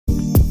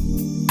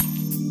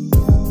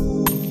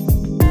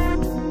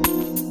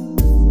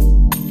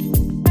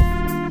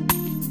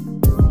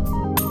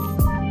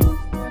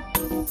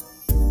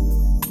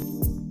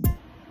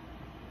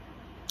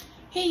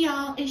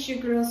your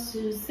girl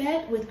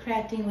Suzette with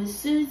Crafting with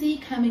Susie,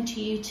 coming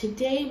to you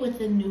today with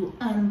a new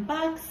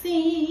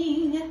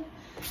unboxing.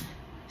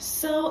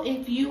 So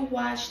if you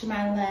watched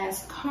my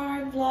last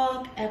card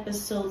vlog,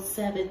 episode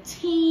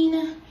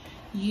 17,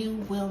 you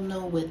will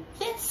know what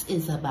this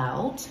is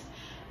about.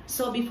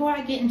 So before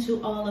I get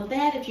into all of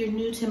that, if you're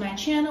new to my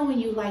channel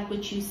and you like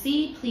what you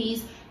see,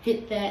 please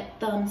hit that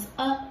thumbs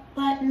up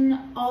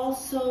button.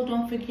 Also,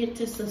 don't forget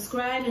to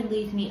subscribe and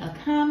leave me a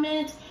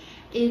comment.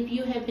 If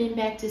you have been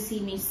back to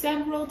see me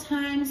several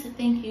times,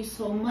 thank you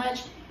so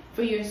much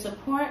for your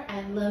support.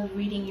 I love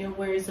reading your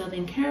words of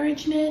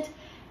encouragement.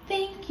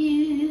 Thank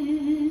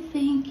you,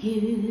 thank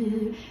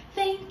you,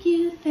 thank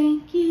you,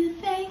 thank you,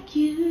 thank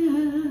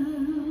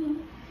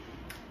you.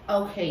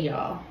 Okay,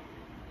 y'all.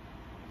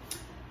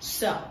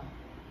 So,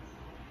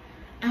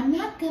 I'm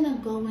not gonna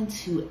go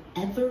into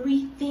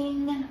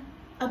everything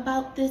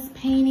about this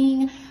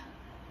painting.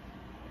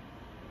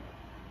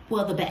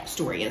 Well, the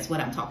backstory is what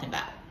I'm talking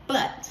about.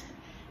 But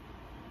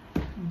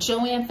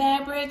Joann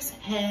Fabrics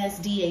has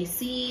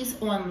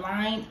DACs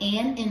online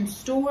and in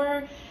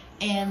store,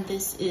 and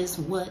this is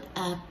what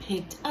I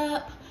picked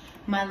up.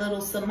 My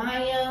little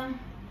Samaya,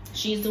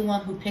 she's the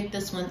one who picked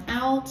this one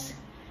out.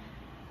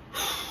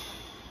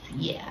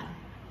 Yeah.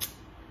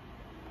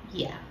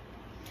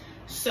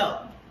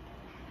 So,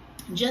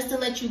 just to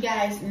let you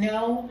guys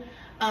know,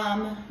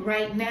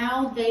 right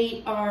now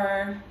they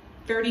are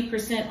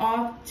 30%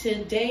 off.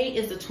 Today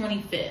is the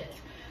 25th.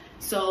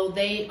 So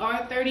they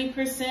are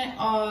 30%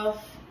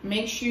 off.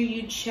 Make sure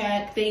you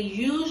check. They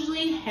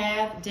usually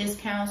have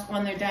discounts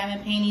on their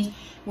diamond paintings,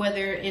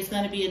 whether it's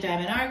going to be a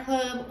Diamond Art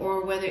Club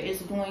or whether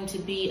it's going to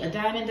be a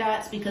Diamond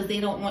Dots, because they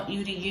don't want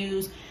you to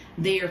use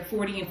their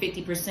 40 and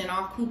 50%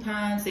 off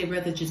coupons. They'd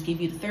rather just give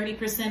you the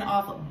 30%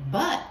 off.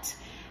 But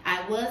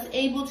I was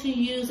able to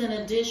use an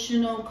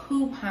additional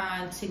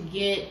coupon to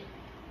get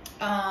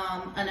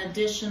an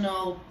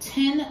additional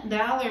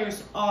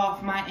 $10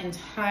 off my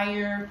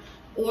entire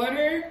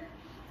order.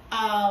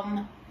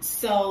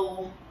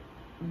 So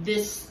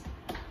this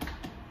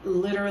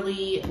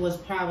literally was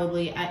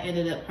probably, I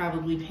ended up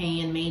probably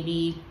paying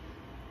maybe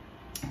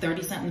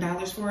 30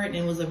 something for it, and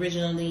it was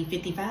originally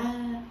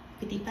 55.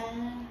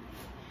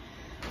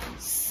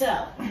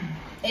 So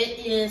it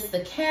is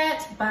The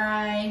Cat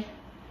by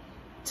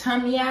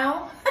Tum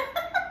Meow.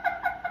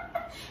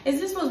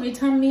 Is this supposed to be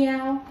Tum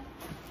Meow?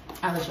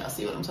 I'll let y'all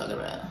see what I'm talking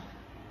about.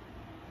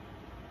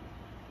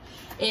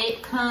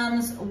 It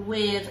comes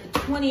with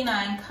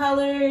 29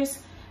 colors,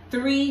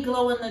 3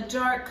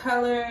 glow-in-the-dark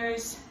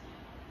colors,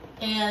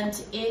 and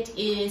it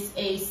is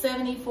a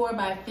 74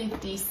 by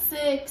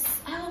 56.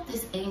 I hope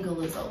this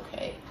angle is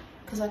okay,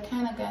 because I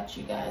kind of got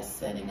you guys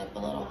setting up a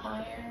little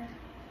higher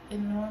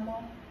than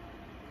normal.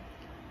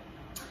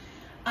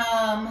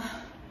 I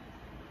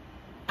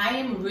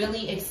am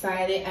really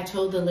excited. I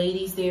told the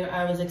ladies there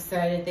I was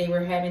excited they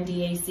were having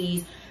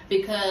DACs,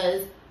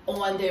 because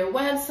on their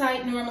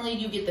website, normally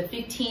you get the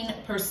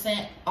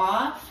 15%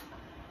 off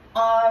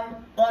on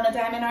a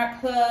Diamond Art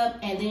Club,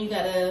 and then you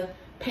gotta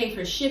pay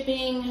for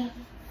shipping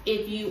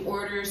if you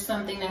order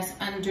something that's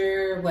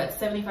under, what,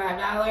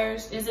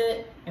 $75, is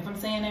it? If I'm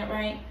saying that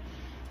right.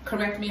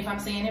 Correct me if I'm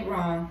saying it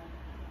wrong.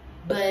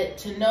 But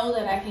to know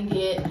that I can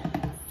get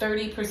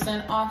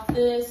 30% off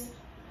this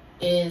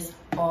is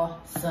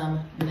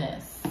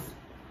awesomeness.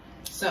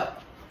 So,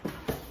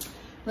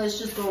 let's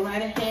just go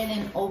right ahead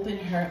and open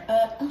her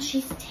up. Oh,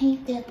 she's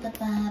taped at the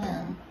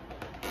bottom.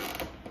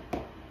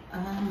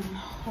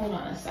 Hold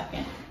on a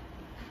second.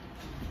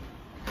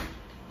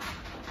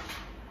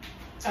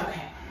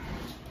 Okay.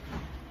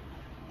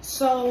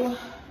 So,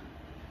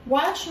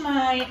 watch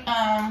my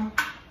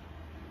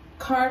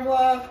card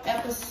vlog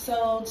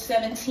episode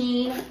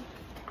 17,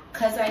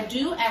 because I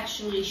do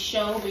actually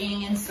show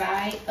being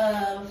inside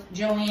of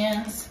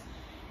Joann's.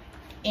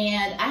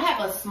 And I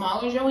have a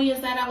smaller Joann's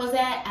that I was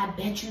at. I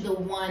bet you the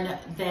one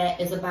that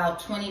is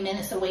about 20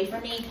 minutes away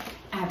from me,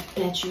 I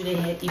bet you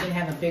they even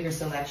have a bigger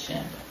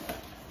selection.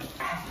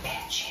 I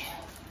bet you.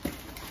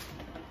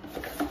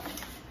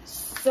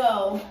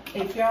 So,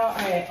 if y'all are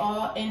at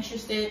all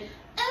interested,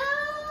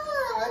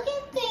 oh, look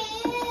at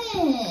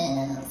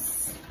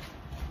this.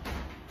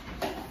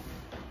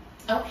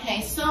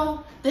 Okay,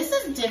 so this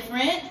is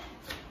different.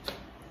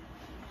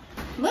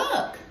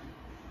 Look.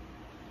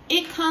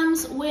 It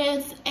comes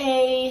with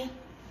a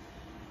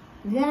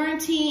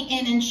warranty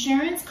and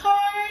insurance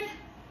card.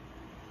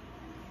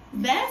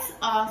 That's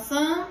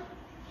awesome.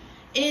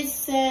 It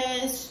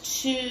says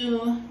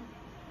to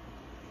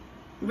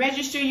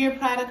register your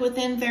product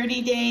within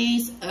 30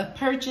 days of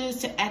purchase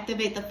to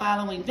activate the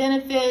following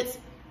benefits.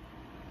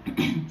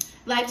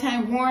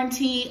 Lifetime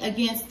warranty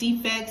against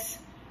defects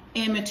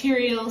in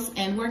materials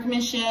and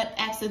workmanship,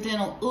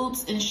 accidental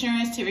oops,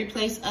 insurance to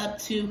replace up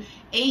to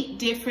 8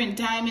 different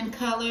diamond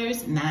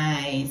colors.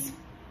 Nice.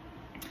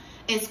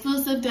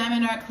 Exclusive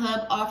Diamond Art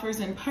Club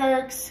offers and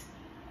perks.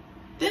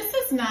 This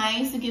is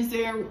nice. It gives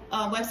their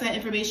website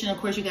information. Of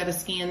course, you got to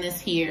scan this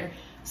here.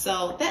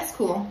 So that's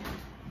cool.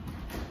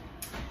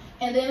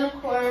 And then, of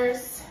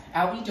course,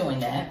 I'll be doing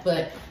that.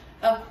 But,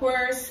 of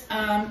course,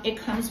 it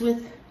comes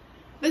with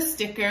the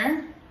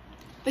sticker,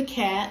 the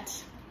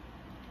cat,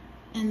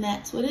 and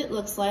that's what it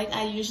looks like.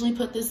 I usually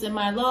put this in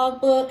my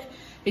logbook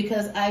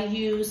because I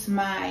use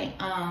my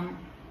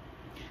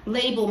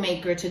label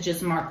maker to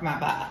just mark my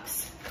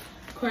box.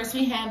 Of course,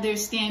 we have their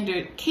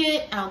standard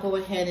kit. I'll go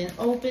ahead and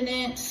open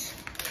it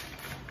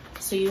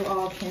so you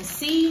all can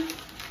see.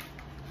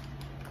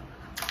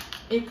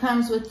 It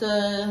comes with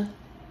the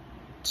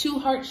 2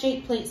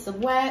 heart-shaped plates of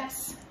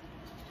wax,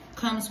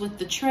 comes with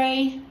the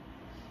tray,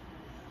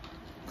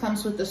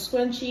 comes with the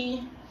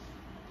scrunchie,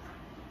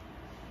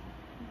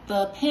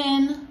 the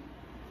pin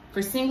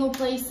for single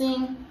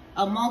placing,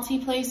 a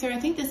multi-placer. I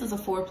think this is a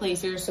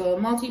 4-placer, so a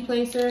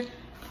multi-placer,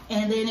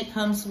 and then it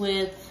comes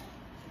with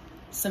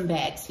some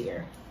bags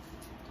here.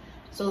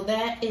 So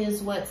that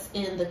is what's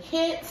in the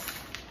kit.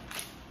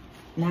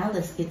 Now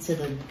let's get to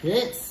the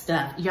good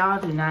stuff.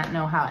 Y'all do not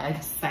know how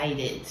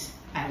excited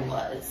I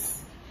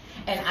was.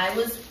 And I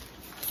was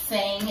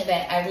saying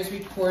that I was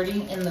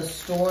recording in the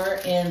store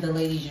and the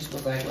lady just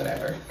was like,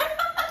 whatever.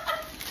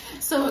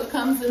 So it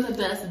comes in the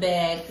dust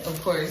bag,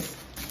 of course.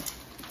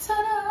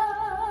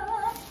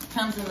 Ta-da!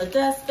 Comes in the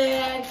dust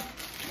bag.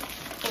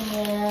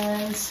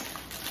 And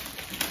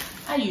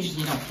I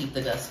usually don't keep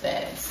the dust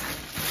bags.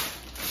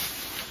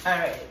 All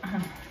right.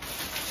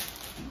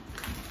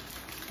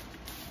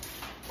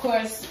 Of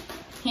course,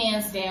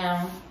 hands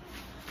down,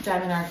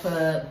 Diamond Art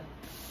Club,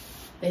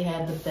 they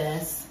have the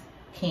best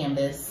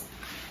canvas.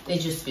 It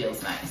just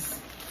feels nice.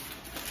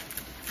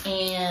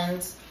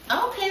 And,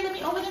 okay, let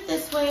me open it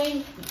this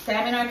way.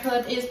 Diamond Art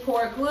Club is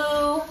poured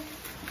glue,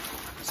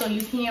 so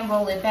you can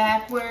roll it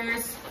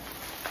backwards.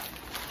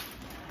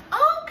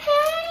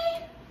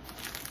 Okay.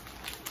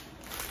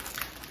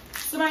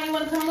 Somebody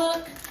want to come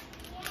look?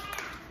 Yeah.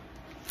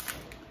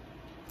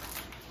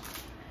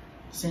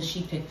 Since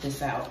she picked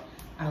this out,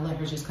 I'll let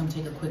her just come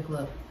take a quick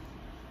look.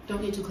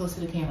 Don't get too close to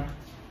the camera.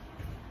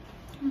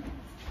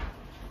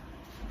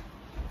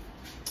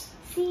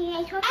 See,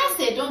 I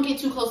said don't get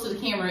too close to the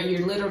camera.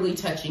 You're literally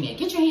touching it.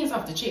 Get your hands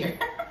off the chair.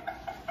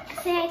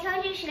 See, I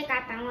told you should have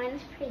got that one.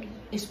 It's pretty.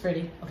 It's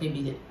pretty. Okay,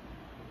 beat it.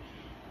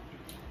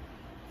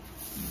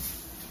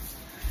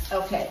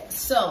 Okay,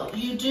 so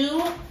you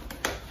do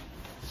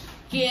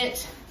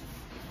get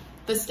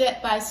the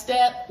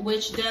step-by-step,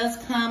 which does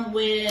come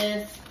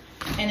with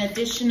an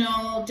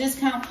additional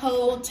discount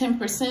code,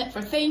 10%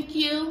 for thank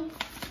you.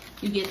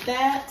 You get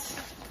that.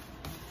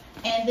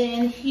 And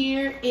then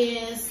here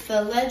is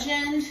the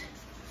legend.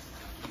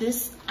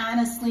 This,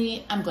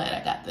 honestly, I'm glad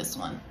I got this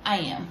one. I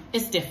am.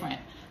 It's different.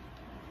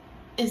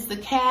 It's the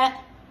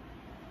cat.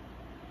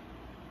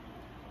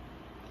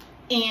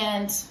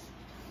 And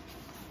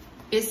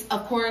it's,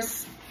 of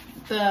course,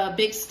 the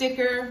big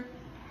sticker.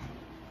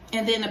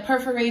 And then the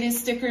perforated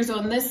stickers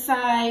on this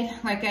side.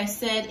 Like I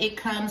said, it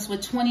comes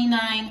with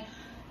 29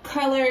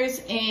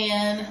 colors,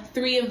 and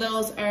 3 of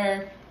those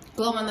are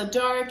glow in the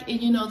dark. And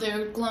you know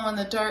they're glow in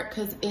the dark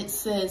because it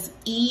says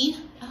E.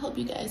 I hope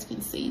you guys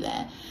can see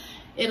that.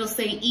 It'll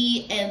say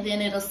E, and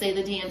then it'll say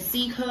the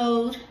DMC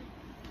code.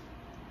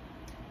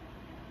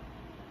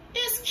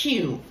 It's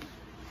cute.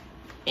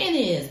 It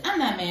is. I'm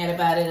not mad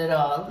about it at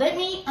all. Let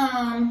me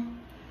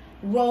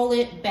roll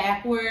it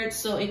backwards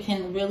so it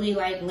can really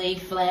like lay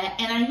flat.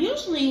 And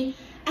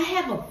I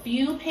have a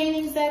few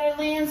paintings that are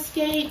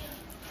landscape,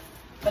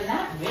 but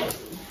not really.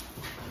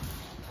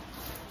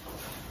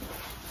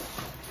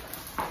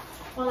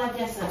 Well, I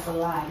guess that's a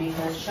lie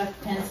because Chuck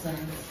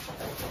Penson's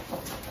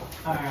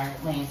are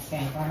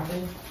landscape, aren't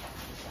they?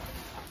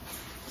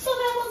 So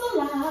that was a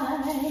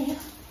lie.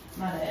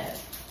 My bad.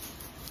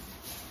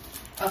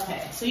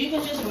 Okay, so you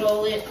can just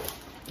roll it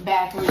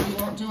backwards. You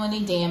won't do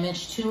any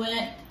damage to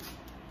it.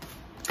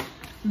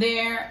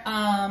 There,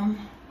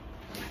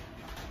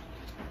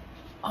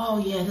 oh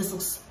yeah, this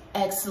looks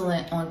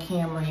excellent on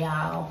camera,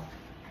 y'all.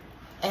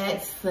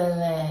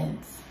 Excellent.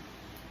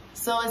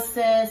 So it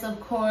says, of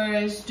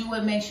course, do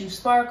what makes you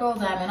sparkle,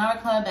 Diamond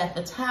Art Club at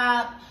the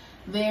top.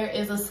 There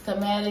is a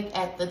schematic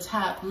at the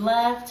top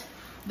left.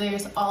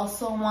 There's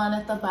also one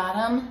at the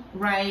bottom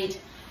right.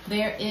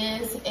 There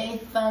is a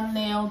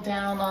thumbnail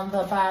down on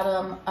the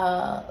bottom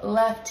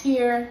left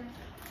here.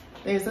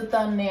 There's a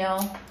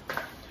thumbnail.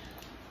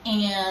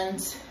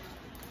 And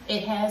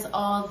it has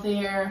all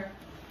their,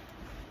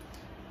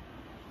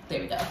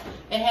 there we go.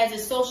 It has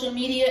its social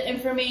media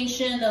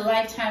information, the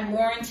lifetime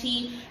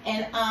warranty,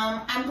 and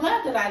I'm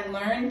glad that I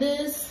learned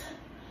this.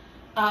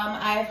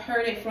 I've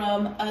heard it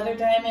from other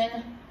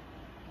diamond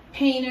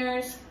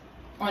painters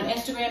on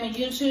Instagram and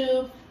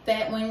YouTube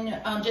that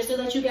when, just to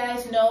let you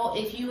guys know,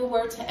 if you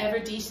were to ever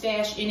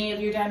destash any of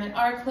your Diamond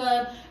Art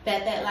Club,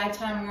 that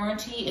lifetime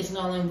warranty is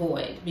null and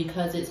void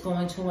because it's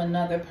going to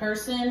another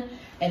person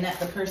and not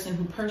the person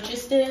who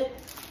purchased it.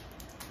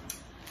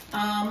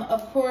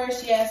 Of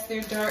course, yes,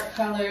 they're dark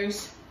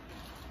colors.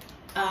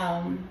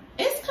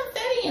 It's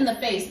confetti in the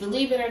face,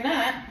 believe it or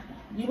not.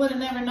 You would have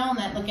never known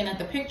that looking at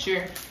the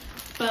picture,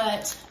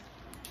 but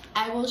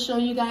I will show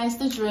you guys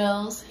the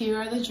drills. Here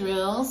are the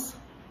drills.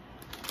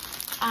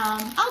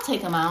 I'll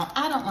take them out.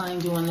 I don't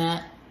mind doing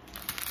that.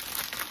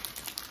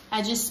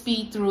 I just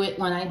speed through it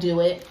when I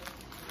do it.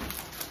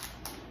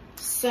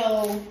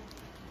 So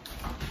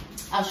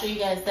I'll show you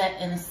guys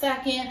that in a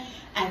second.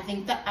 I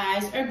think the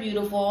eyes are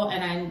beautiful,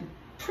 and I'm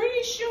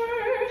pretty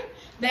sure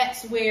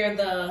that's where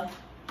the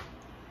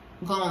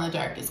glow in the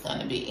dark is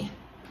gonna be.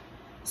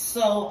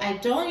 So I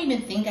don't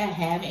even think I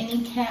have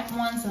any cat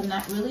ones. I'm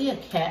not really a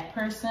cat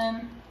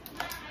person.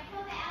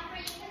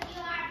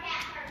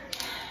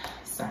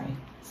 Sorry,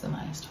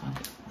 somebody's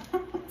talking.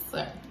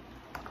 Sorry.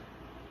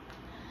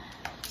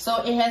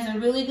 So it has a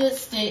really good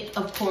stick.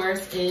 Of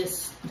course,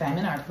 it's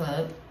Diamond Art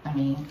Club. I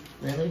mean,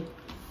 really?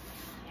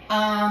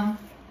 I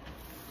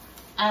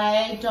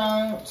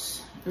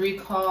don't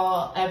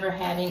recall ever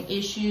having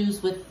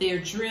issues with their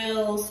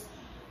drills,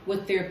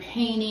 with their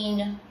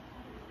painting,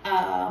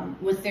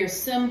 with their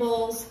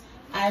symbols.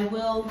 I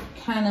will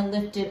kind of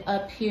lift it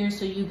up here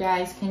so you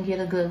guys can get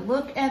a good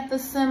look at the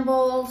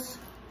symbols.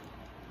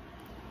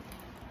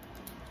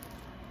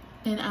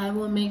 And I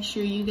will make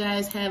sure you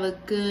guys have a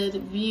good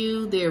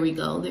view. There we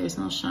go, there's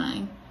no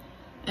shine.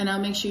 And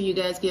I'll make sure you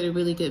guys get a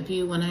really good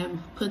view when I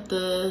put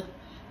the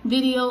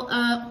video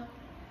up.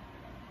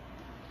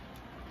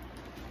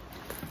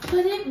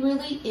 But it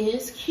really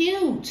is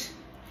cute.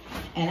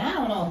 And I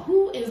don't know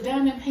who is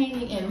diamond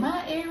painting in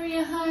my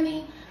area,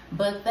 honey,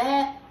 but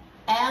that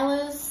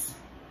Alice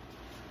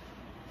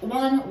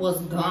one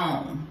was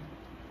gone.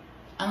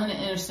 I'm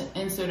gonna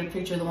insert a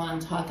picture of the one I'm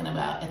talking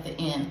about at the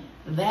end.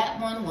 That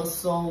one was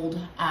sold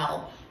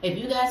out. If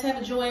you guys have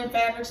a Joy in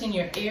Fabrics in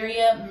your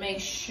area, make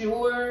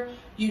sure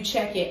you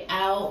check it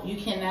out. You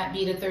cannot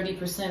beat a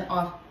 30%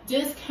 off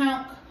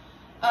discount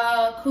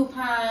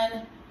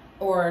coupon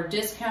or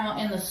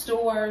discount in the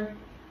store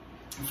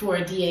for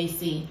a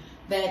DAC.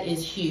 That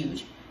is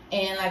huge.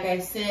 And like I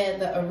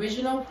said, the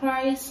original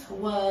price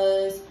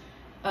was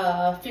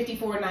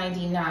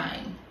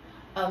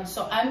 $54.99.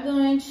 So I'm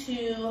going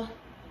to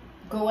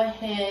go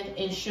ahead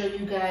and show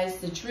you guys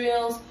the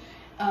drills.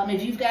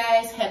 If you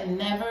guys have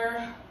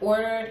never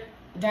ordered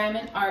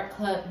Diamond Art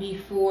Club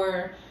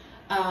before,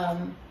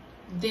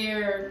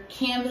 their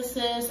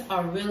canvases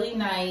are really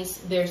nice.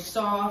 They're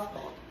soft.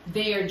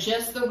 They're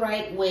just the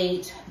right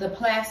weight. The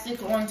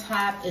plastic on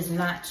top is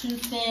not too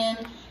thin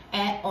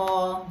at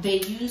all.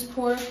 They use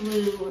porous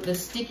glue. The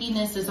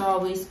stickiness is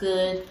always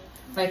good.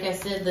 Like I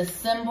said, the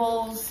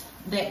symbols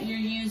that you're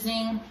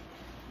using,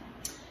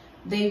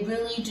 they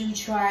really do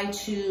try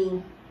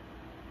to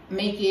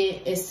make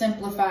it as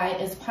simplified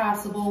as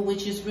possible,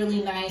 which is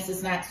really nice.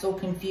 It's not so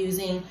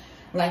confusing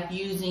like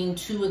using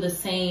two of the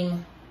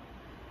same,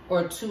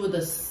 or two of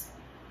the,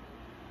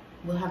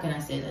 well, how can I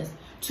say this?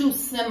 Two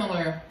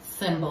similar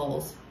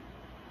symbols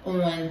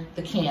on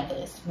the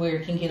canvas, where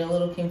it can get a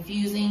little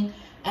confusing.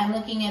 I'm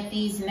looking at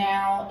these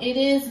now. It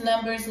is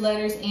numbers,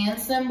 letters, and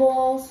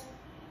symbols,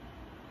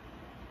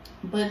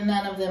 but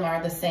none of them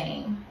are the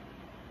same.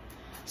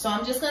 So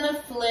I'm just gonna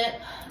flip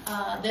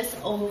this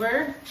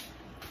over,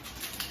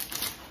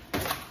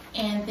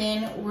 and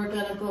then we're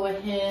gonna go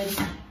ahead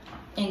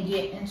and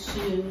get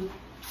into,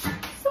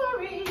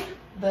 sorry,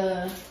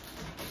 the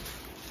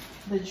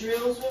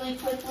drills really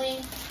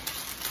quickly.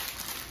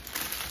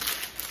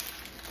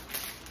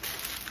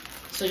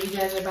 So you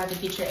guys are about to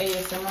get your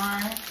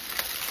ASMR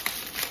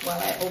while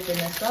I open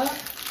this up.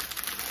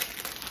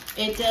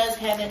 It does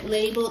have it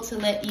labeled to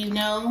let you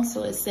know,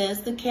 so it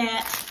says the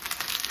cat.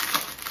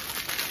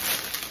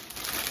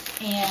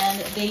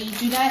 And they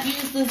do not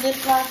use the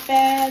Ziploc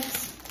bags.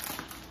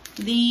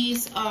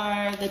 These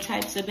are the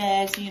types of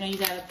bags, you know, you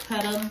gotta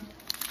cut them.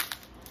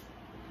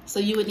 So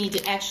you would need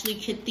to actually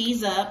kit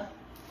these up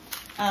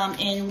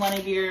in one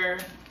of your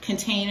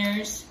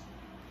containers.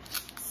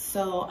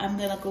 So I'm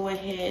gonna go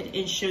ahead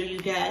and show you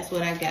guys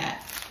what I got.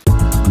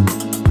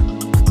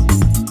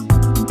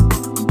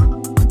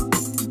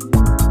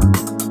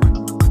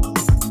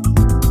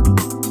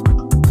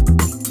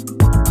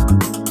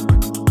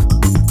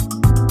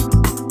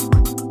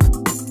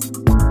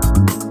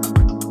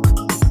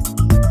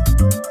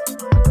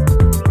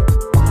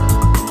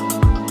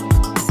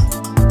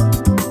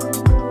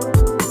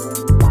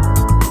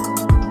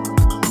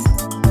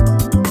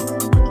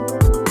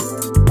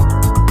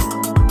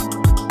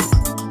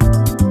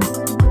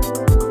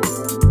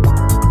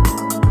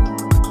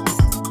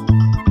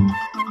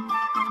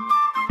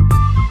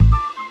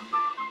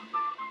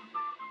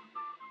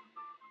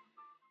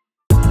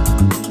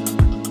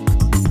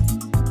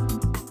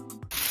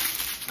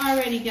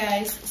 Alrighty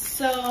guys,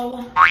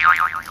 so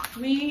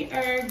we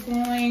are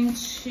going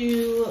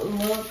to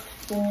look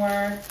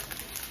for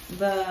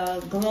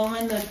the glow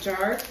in the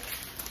dark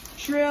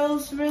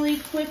drills really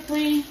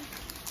quickly.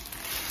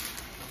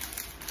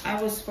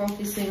 I was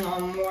focusing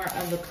on more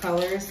of the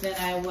colors than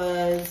I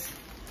was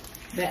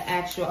the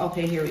actual,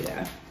 okay, here we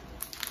go.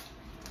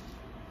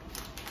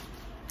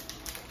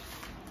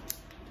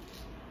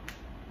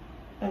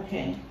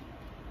 Okay,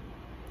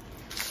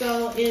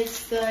 so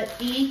it's the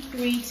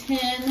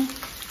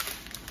E310,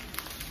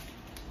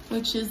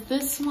 which is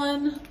this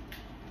one,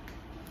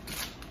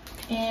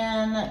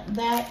 and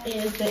that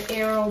is the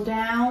arrow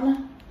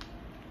down.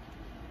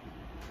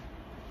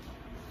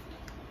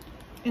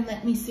 And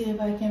let me see if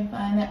I can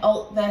find it.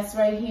 Oh, that's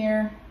right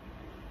here.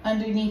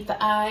 underneath the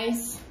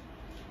eyes.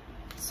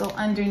 So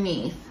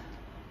underneath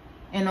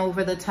and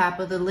over the top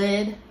of the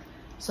lid.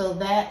 So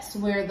that's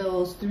where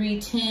those 3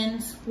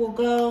 tins will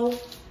go.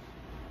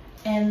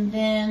 And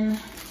then,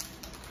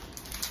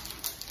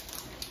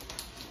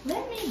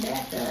 let me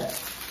back up.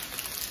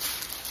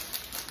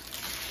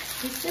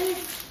 It says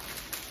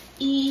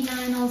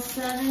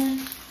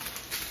E907.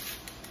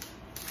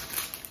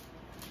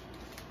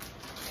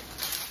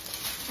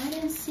 I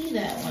didn't see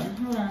that one,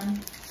 hold on.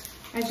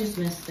 I just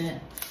missed it.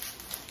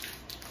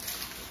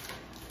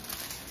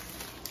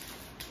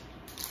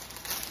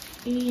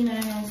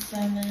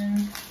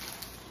 E907.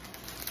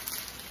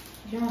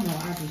 Y'all know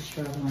I be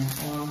struggling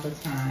all the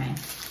time.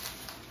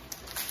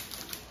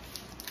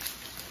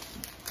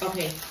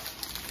 Okay,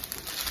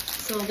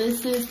 so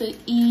this is the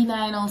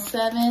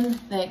E907,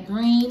 that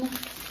green,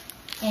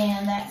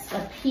 and that's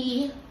a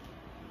P,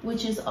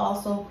 which is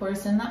also, of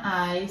course, in the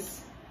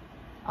eyes,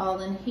 all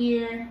in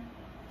here.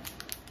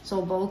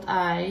 So both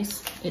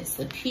eyes, it's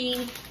the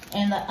P.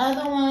 And the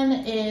other one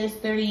is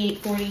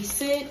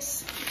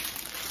 3846,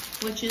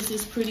 which is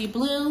this pretty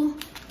blue.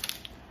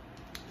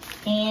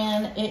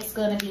 And it's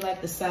gonna be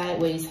like the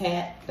sideways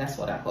hat, that's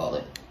what I call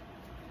it.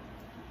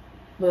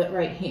 But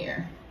right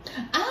here.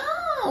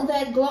 Oh,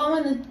 that glow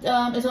in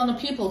the, is on the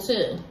pupil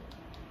too.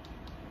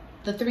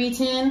 The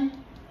 310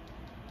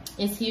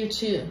 is here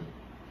too.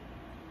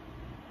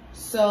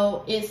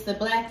 So it's the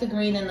black, the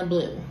green, and the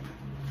blue.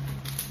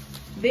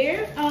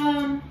 There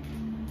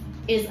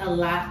is a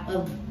lot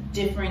of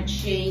different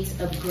shades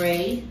of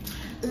gray.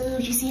 Ooh,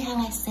 you see how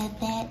I said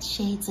that?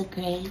 Shades of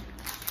gray.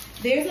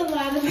 There's a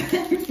lot of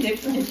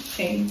different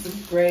shades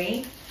of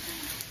gray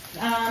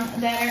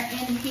that are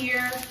in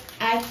here.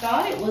 I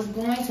thought it was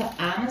going to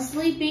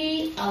honestly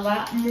be a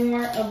lot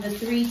more of the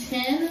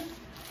 310,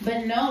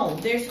 but no,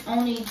 there's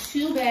only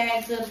 2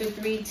 bags of the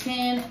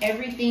 310.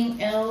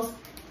 Everything else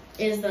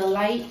is the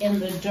light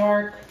and the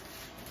dark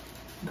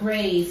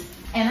grays.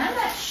 And I'm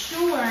not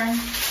sure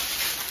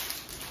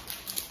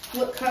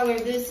what color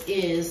this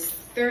is.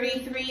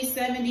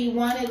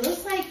 3371. It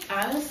looks like,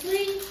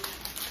 honestly,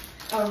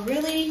 a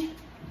really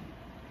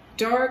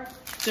dark,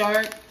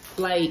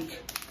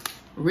 like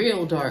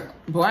real dark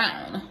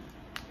brown.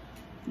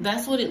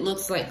 That's what it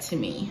looks like to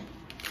me.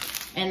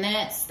 And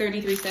that's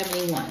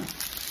 3371.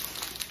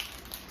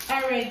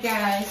 All right,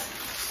 guys.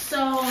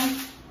 So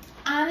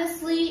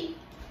honestly,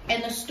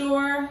 in the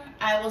store,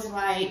 I was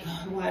like,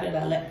 why did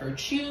I let her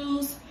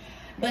choose?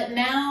 But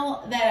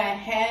now that I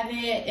have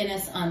it and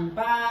it's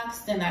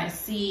unboxed and I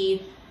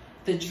see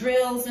the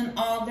drills and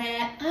all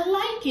that, I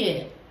like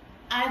it.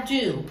 I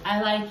do.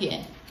 I like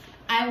it.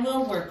 I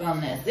will work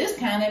on this. This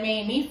kind of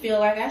made me feel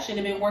like I should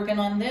have been working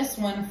on this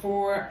one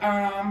for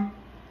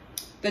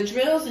the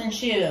drills and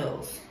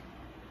chills.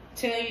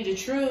 Tell you the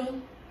truth,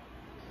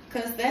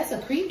 because that's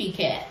a creepy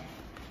cat.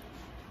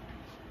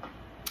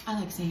 I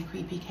like saying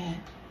creepy cat.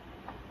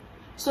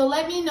 So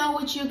let me know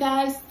what you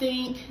guys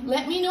think.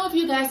 Let me know if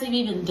you guys have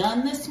even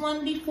done this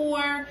one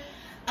before.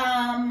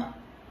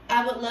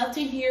 I would love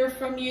to hear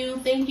from you.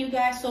 Thank you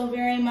guys so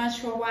very much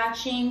for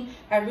watching.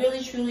 I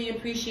really, truly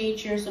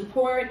appreciate your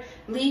support.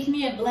 Leave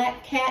me a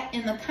black cat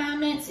in the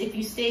comments if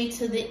you stay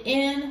to the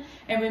end.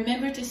 And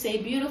remember to stay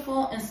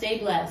beautiful and stay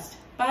blessed.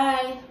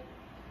 Bye.